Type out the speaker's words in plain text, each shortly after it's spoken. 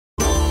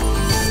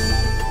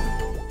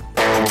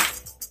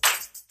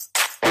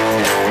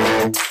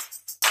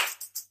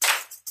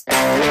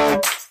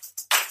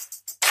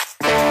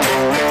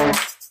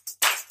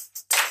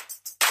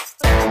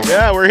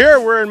Yeah, we're here.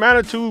 We're in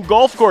Manitou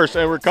Golf Course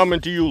and we're coming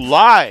to you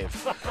live.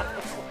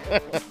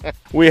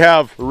 We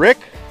have Rick,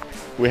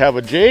 we have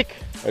a Jake,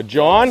 a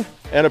John,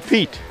 and a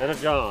Pete. And a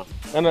John.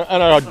 And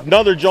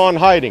another John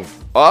hiding.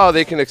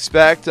 They can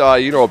expect,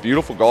 a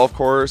beautiful golf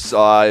course,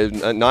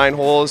 9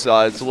 holes.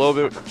 It's a little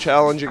bit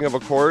challenging of a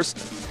course.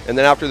 And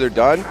then after they're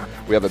done,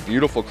 we have a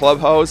beautiful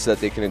clubhouse that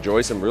they can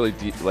enjoy some really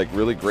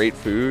really great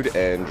food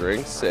and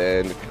drinks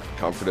and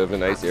comfort of a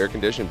nice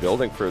air-conditioned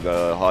building for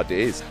the hot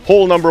days.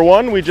 Hole number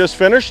 1 we just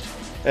finished,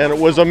 and it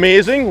was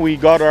amazing. We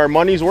got our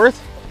money's worth.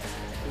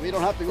 We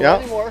don't have to go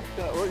anymore.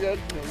 We're good.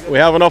 We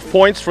have enough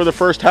points for the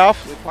first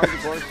half. We parked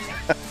the course.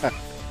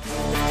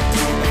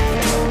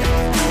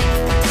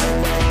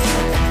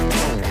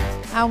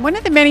 One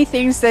of the many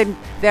things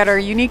that are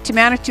unique to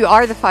Manitou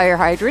are the fire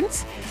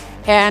hydrants,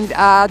 and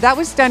that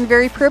was done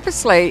very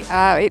purposely.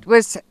 It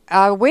was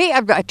a way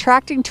of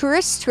attracting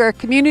tourists to our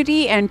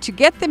community and to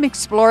get them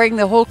exploring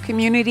the whole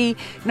community,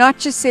 not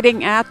just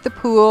sitting at the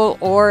pool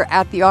or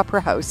at the Opera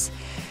House.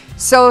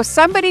 So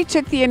somebody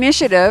took the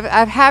initiative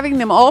of having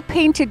them all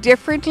painted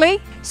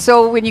differently.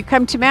 So when you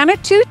come to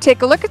Manitou,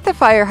 take a look at the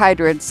fire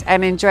hydrants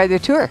and enjoy the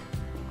tour.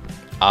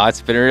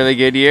 It's been a really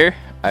good year.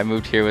 I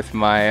moved here with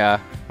my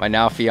my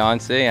now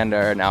fiance and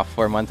our now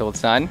 4-month-old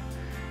son,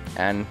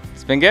 and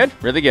it's been good,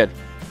 really good.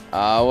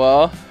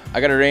 Well, I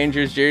got a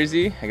Rangers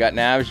jersey, I got an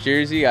Avs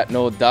jersey, got an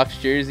old Ducks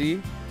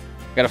jersey,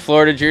 got a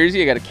Florida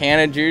jersey, I got a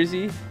Canada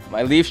jersey.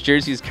 My Leafs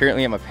jersey is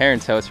currently at my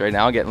parents' house right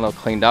now, getting a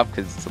little cleaned up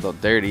because it's a little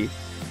dirty.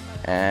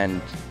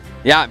 And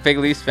yeah, big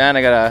Leafs fan.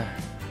 I got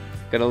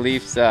a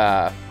Leafs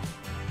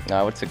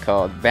what's it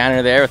called,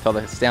 banner there with all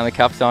the Stanley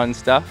Cups on and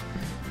stuff.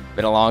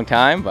 Been a long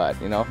time, but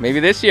maybe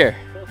this year.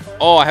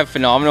 Oh, I have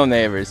phenomenal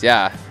neighbors.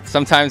 Yeah,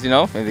 sometimes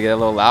maybe they get a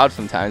little loud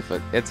sometimes,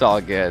 but it's all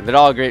good. They're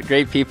all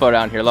great people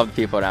around here. Love the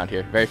people around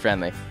here. Very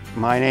friendly.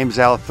 My name's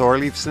Al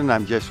Thorleifson.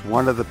 I'm just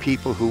one of the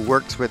people who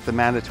works with the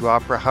Manitou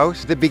Opera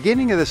House. The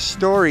beginning of the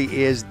story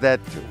is that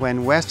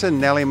when Wes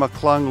and Nellie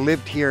McClung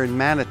lived here in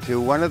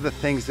Manitou, one of the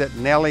things that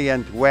Nellie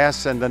and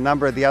Wes and a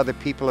number of the other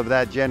people of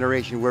that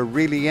generation were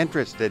really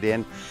interested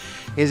in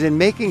is in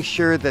making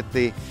sure that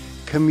the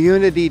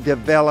community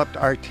developed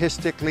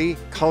artistically,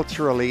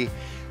 culturally,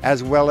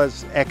 as well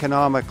as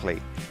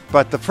economically.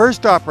 But the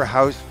first opera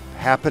house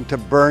happened to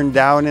burn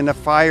down in a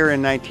fire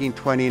in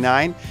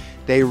 1929.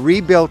 They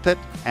rebuilt it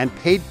and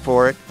paid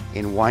for it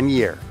in 1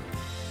 year.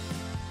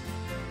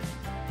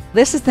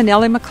 This is the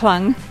Nellie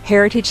McClung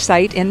Heritage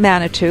Site in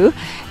Manitou,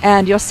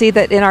 and you'll see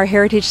that in our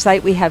Heritage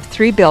Site we have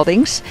 3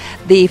 buildings.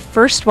 The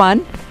first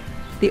one,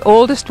 the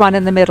oldest one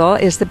in the middle,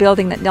 is the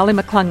building that Nellie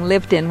McClung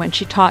lived in when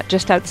she taught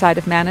just outside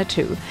of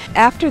Manitou.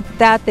 After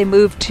that they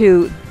moved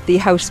to the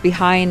house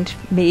behind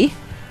me,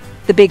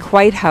 the big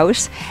white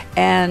house,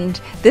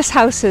 and this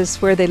house is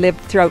where they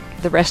lived throughout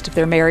the rest of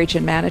their marriage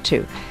in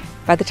Manitou.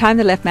 By the time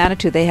they left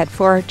Manitou, they had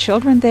 4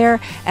 children there,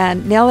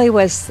 and Nellie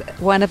was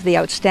one of the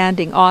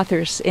outstanding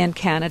authors in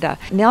Canada.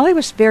 Nellie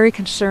was very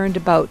concerned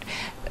about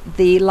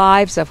the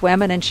lives of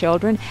women and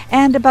children,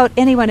 and about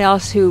anyone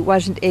else who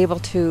wasn't able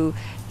to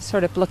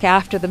sort of look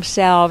after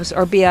themselves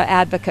or be an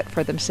advocate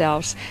for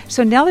themselves.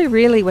 So Nellie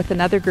really, with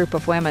another group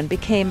of women,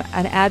 became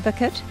an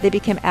advocate. They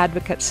became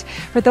advocates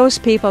for those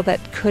people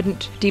that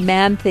couldn't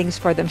demand things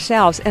for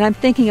themselves. And I'm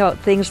thinking about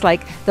things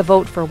like the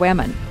vote for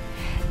women.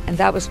 And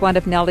that was one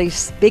of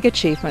Nellie's big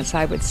achievements,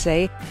 I would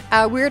say.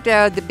 We're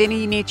at the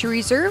Binney Nature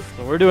Reserve.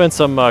 So we're doing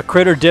some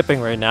critter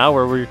dipping right now,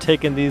 where we're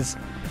taking these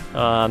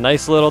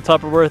nice little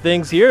Tupperware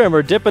things here and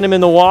we're dipping them in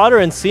the water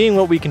and seeing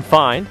what we can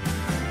find.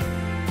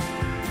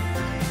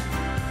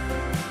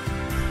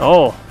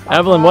 Oh,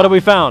 Evelyn, what have we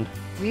found?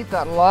 We've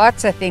got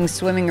lots of things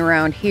swimming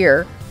around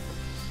here.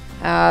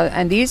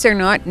 And these are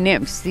not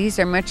nymphs. These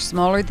are much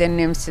smaller than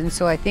nymphs, and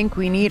so I think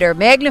we need our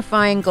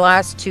magnifying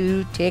glass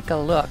to take a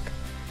look.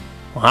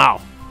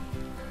 Wow.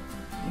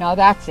 Now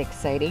that's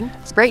exciting.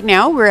 Right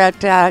now we're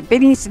at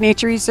Binney's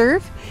Nature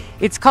Reserve.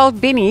 It's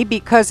called Binney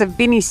because of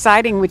Binney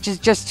Siding, which is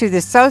just to the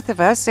south of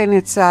us, and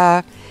it's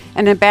an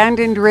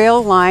abandoned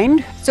rail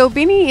line. So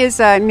Binney is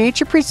a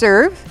nature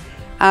preserve.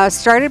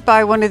 Started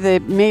by one of the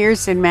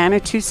mayors in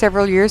Manitou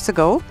several years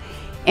ago,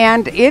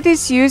 and it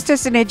is used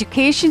as an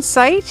education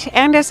site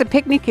and as a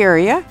picnic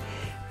area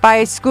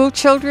by school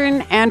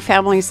children and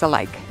families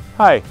alike.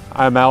 Hi,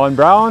 I'm Alan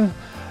Brown.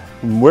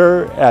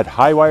 We're at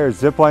High Wire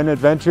Zipline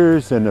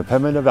Adventures in the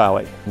Pembina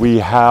Valley. We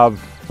have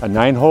a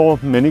 9-hole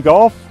mini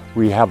golf,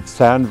 we have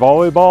sand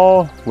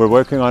volleyball, we're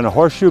working on a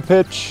horseshoe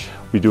pitch,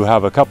 we do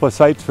have a couple of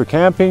sites for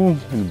camping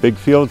and a big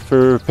field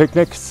for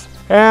picnics,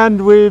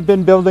 and we've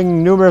been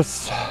building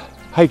numerous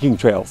hiking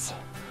trails,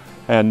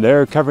 and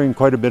they're covering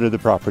quite a bit of the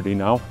property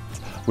now.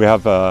 We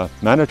have a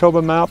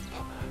Manitoba map,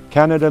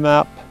 Canada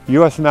map,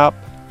 US map,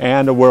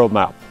 and a world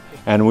map,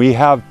 and we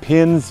have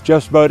pins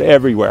just about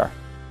everywhere.